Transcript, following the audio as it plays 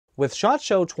With SHOT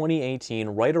Show 2018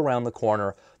 right around the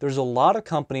corner, there's a lot of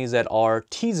companies that are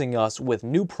teasing us with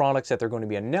new products that they're going to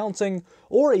be announcing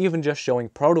or even just showing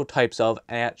prototypes of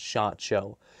at SHOT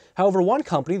Show. However, one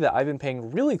company that I've been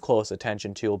paying really close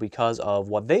attention to because of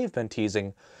what they've been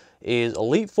teasing is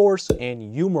Elite Force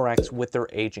and Umarex with their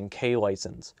Agent K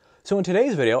license. So in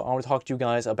today's video, I want to talk to you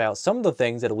guys about some of the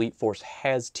things that Elite Force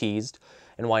has teased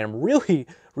and why I'm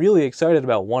really excited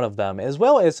about one of them, as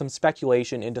well as some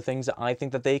speculation into things that I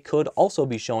think that they could also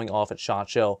be showing off at SHOT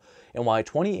Show, and why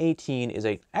 2018 is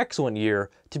an excellent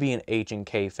year to be an Agent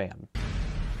K fan.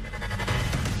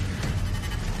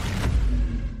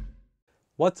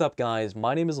 What's up guys,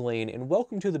 my name is Lane and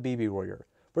welcome to the BB Warrior.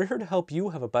 We're here to help you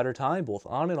have a better time both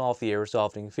on and off the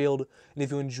airsofting field, and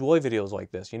if you enjoy videos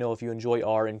like this, if you enjoy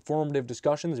our informative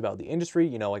discussions about the industry,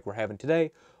 like we're having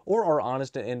today, or our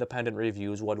honest and independent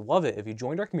reviews, would love it if you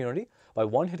joined our community by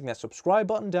one, hitting that subscribe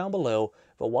button down below,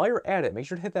 but while you're at it, make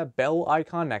sure to hit that bell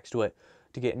icon next to it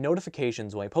to get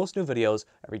notifications when I post new videos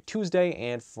every Tuesday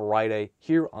and Friday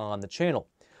here on the channel.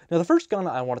 Now the first gun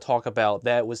I want to talk about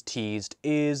that was teased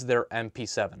is their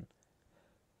MP7.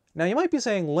 Now you might be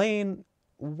saying, Lane,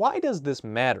 why does this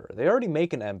matter? They already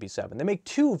make an MP7. They make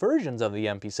two versions of the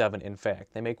MP7, in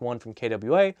fact. They make one from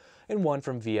KWA and one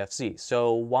from VFC.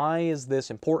 So why is this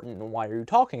important and why are you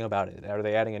talking about it? Are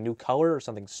they adding a new color or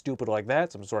something stupid like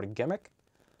that? Some sort of gimmick?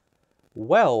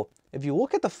 Well, if you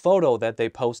look at the photo that they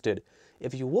posted,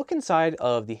 if you look inside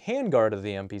of the handguard of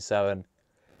the MP7,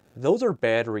 those are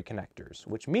battery connectors,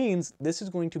 which means this is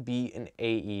going to be an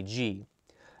AEG.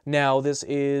 Now, this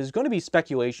is going to be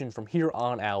speculation from here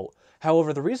on out.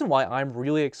 However, the reason why I'm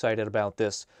really excited about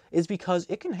this is because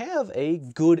it can have a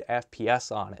good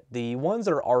FPS on it. The ones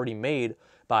that are already made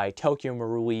by Tokyo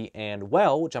Marui and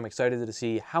Well, which I'm excited to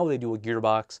see how they do a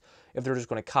gearbox, if they're just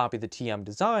going to copy the TM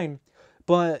design,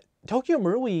 but Tokyo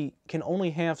Marui can only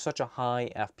have such a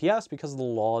high FPS because of the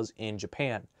laws in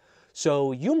Japan.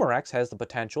 So Umarex has the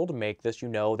potential to make this,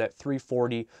 that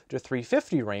 340 to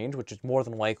 350 range, which is more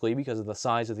than likely because of the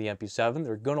size of the MP7.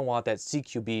 They're going to want that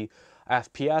CQB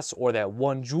FPS or that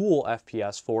 1 joule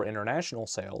FPS for international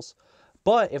sales.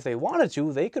 But if they wanted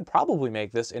to, they could probably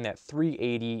make this in that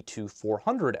 380 to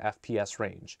 400 FPS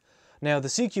range. Now the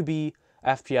CQB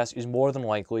FPS is more than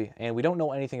likely, and we don't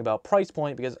know anything about price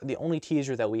point because the only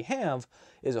teaser that we have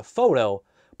is a photo.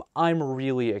 But I'm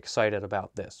really excited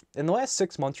about this. In the last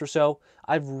 6 months or so,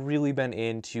 I've really been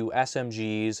into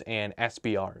SMGs and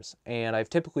SBRs, and I've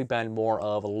typically been more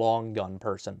of a long gun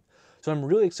person. So I'm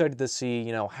really excited to see,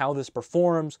 how this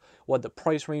performs, what the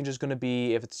price range is going to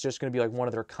be, if it's just going to be like one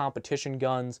of their competition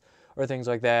guns or things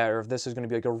like that, or if this is going to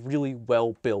be like a really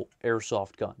well-built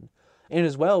airsoft gun. And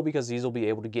as well, because these will be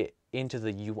able to get into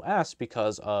the US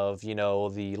because of,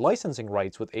 the licensing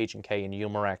rights with H&K and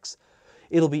Umarex.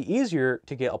 It'll be easier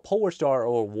to get a Polar Star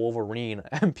or a Wolverine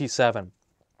MP7.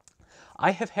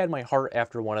 I have had my heart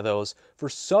after one of those for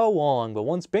so long, but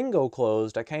once Bingo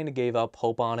closed, I kind of gave up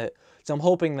hope on it. So I'm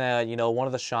hoping that, one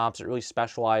of the shops that really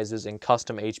specializes in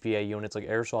custom HPA units like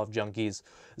Airsoft Junkies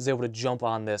is able to jump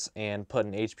on this and put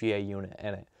an HPA unit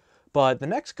in it. But the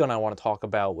next gun I want to talk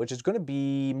about, which is going to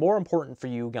be more important for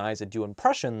you guys that do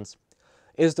impressions,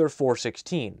 is their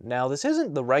 416. Now, this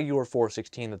isn't the regular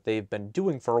 416 that they've been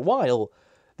doing for a while.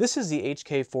 This is the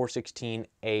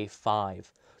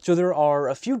HK416A5. So there are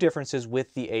a few differences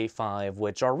with the A5,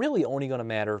 which are really only going to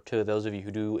matter to those of you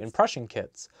who do impression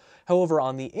kits. However,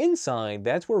 on the inside,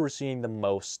 that's where we're seeing the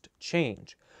most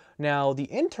change. Now, the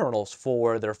internals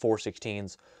for their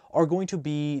 416s are going to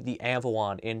be the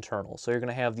Avalon internals. So you're going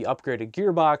to have the upgraded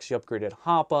gearbox, the upgraded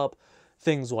hop-up,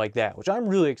 things like that, which I'm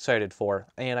really excited for.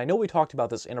 And I know we talked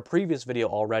about this in a previous video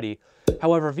already.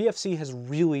 However, VFC has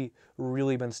really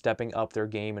been stepping up their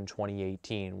game in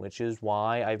 2018, which is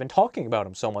why I've been talking about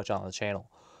them so much on the channel.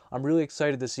 I'm really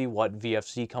excited to see what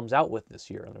VFC comes out with this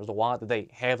year. And there's a lot that they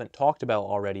haven't talked about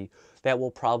already that we'll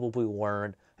probably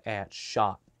learn at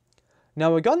SHOT.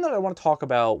 Now, a gun that I want to talk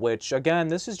about, which again,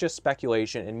 this is just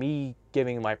speculation and me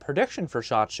giving my prediction for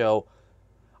SHOT Show,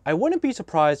 I wouldn't be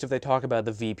surprised if they talk about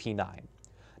the VP9.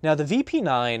 Now, the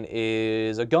VP9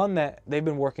 is a gun that they've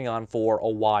been working on for a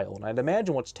while, and I'd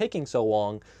imagine what's taking so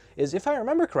long is, if I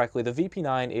remember correctly, the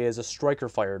VP9 is a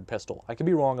striker-fired pistol. I could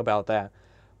be wrong about that,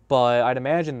 but I'd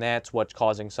imagine that's what's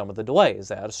causing some of the delays,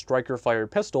 that a striker-fired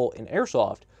pistol in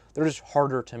airsoft, they're just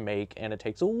harder to make, and it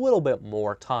takes a little bit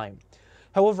more time.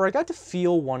 However, I got to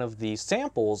feel one of the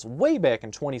samples way back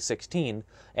in 2016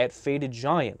 at Faded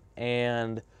Giant,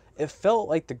 and it felt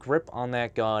like the grip on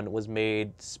that gun was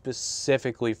made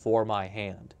specifically for my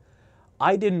hand.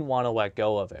 I didn't want to let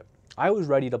go of it. I was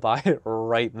ready to buy it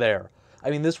right there. I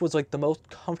mean, this was like the most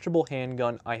comfortable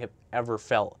handgun I have ever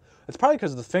felt. It's probably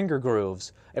because of the finger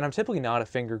grooves, and I'm typically not a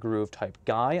finger groove type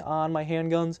guy on my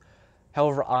handguns.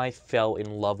 However, I fell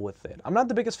in love with it. I'm not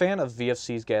the biggest fan of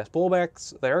VFC's gas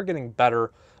blowbacks. They are getting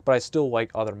better, but I still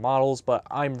like other models, but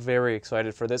I'm very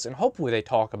excited for this, and hopefully they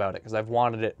talk about it, because I've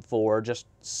wanted it for just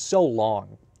so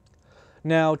long.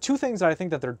 Now, two things that I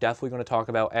think that they're definitely going to talk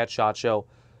about at SHOT Show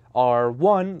are,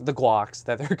 one, the Glocks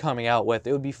that they're coming out with.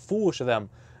 It would be foolish of them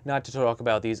not to talk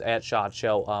about these at SHOT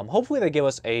Show. Hopefully they give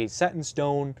us a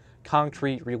set-in-stone,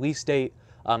 concrete release date.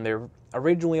 They're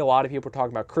originally, a lot of people were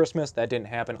talking about Christmas. That didn't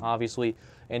happen, obviously,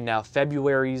 and now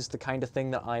February's the kind of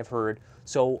thing that I've heard.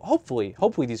 So hopefully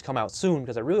these come out soon,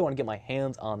 because I really want to get my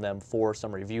hands on them for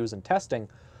some reviews and testing.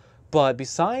 But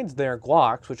besides their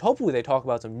Glocks, which hopefully they talk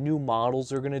about some new models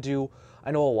they're going to do,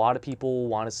 I know a lot of people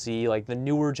want to see like the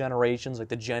newer generations, like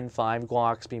the Gen 5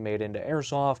 Glocks being made into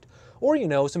airsoft, or, you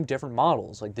know, some different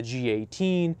models like the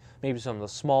G18, maybe some of the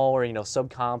smaller, you know,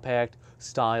 subcompact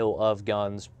style of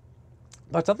guns.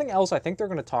 But something else I think they're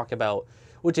going to talk about,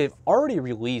 which they've already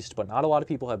released but not a lot of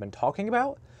people have been talking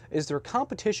about, is their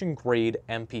competition grade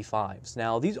MP5s.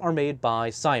 Now, these are made by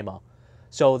Cyma,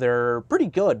 so they're pretty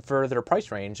good for their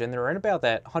price range, and they're in about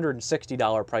that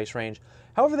 $160 price range.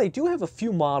 However, they do have a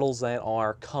few models that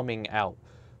are coming out.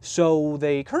 So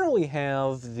they currently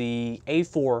have the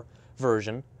A4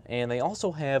 version, and they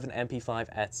also have an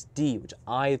MP5 SD, which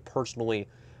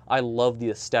I love the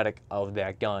aesthetic of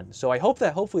that gun. So I hope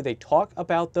that hopefully they talk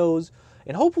about those,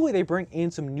 and hopefully they bring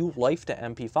in some new life to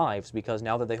MP5s, because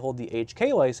now that they hold the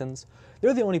HK license,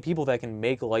 they're the only people that can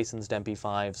make licensed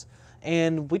MP5s.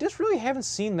 And we just really haven't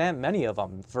seen that many of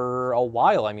them for a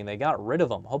while. I mean, they got rid of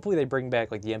them. Hopefully they bring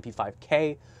back like the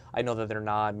MP5K. I know that they're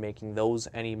not making those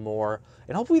anymore.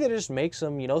 And hopefully they just make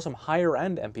some, you know, some higher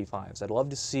end MP5s. I'd love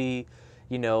to see,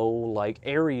 you know, like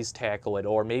Ares tackle it,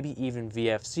 or maybe even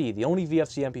VFC. The only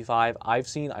VFC MP5 I've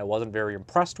seen I wasn't very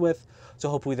impressed with, so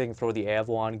hopefully they can throw the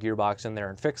Avalon gearbox in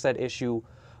there and fix that issue.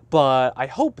 But I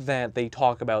hope that they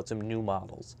talk about some new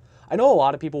models. I know a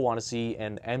lot of people want to see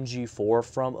an MG4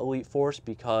 from Elite Force,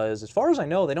 because as far as I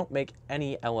know, they don't make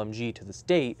any LMG to this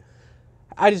date.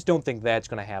 I just don't think that's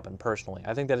going to happen personally.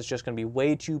 I think that it's just going to be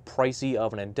way too pricey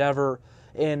of an endeavor,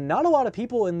 and not a lot of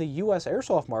people in the US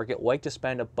airsoft market like to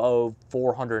spend above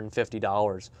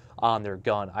 $450 on their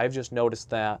gun. I've just noticed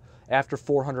that after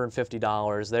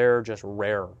 $450, they're just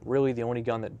rare. Really, the only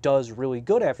gun that does really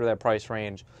good after that price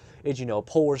range is, you know,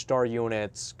 Polar Star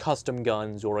units, custom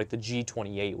guns, or like the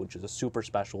G28, which is a super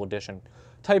special edition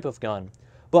type of gun.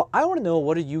 But I want to know,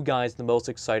 what are you guys the most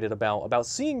excited about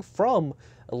seeing from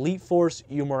Elite Force,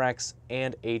 Umarex,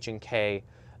 and H&K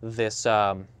this,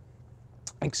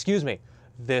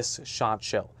 this SHOT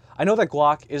Show. I know that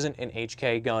Glock isn't an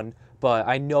HK gun, but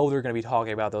I know they're going to be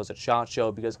talking about those at SHOT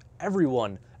Show, because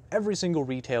every single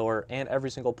retailer and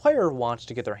every single player wants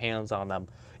to get their hands on them.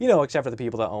 You know, except for the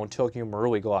people that own Tokyo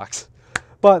Marui Glocks.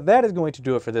 But that is going to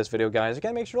do it for this video, guys.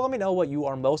 Again, make sure to let me know what you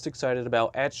are most excited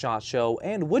about at SHOT Show,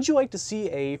 and would you like to see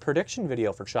a prediction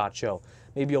video for SHOT Show?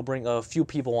 Maybe you'll bring a few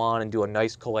people on and do a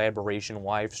nice collaboration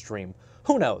live stream.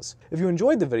 Who knows? If you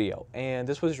enjoyed the video and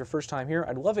this was your first time here,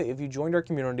 I'd love it if you joined our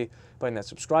community by hitting that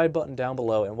subscribe button down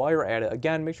below. And while you're at it,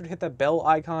 again, make sure to hit that bell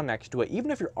icon next to it,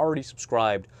 even if you're already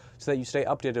subscribed, so that you stay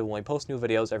updated when we post new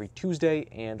videos every Tuesday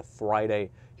and Friday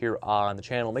here on the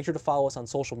channel. Make sure to follow us on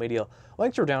social media.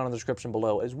 Links are down in the description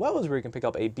below, as well as where you can pick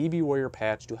up a BB Warrior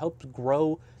patch to help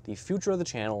grow the future of the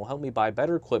channel, help me buy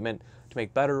better equipment to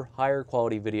make better, higher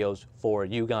quality videos for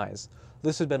you guys.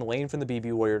 This has been Lane from the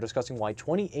BB Warrior, discussing why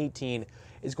 2018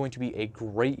 is going to be a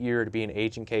great year to be an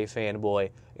H&K fanboy,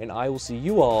 and I will see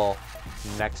you all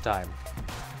next time.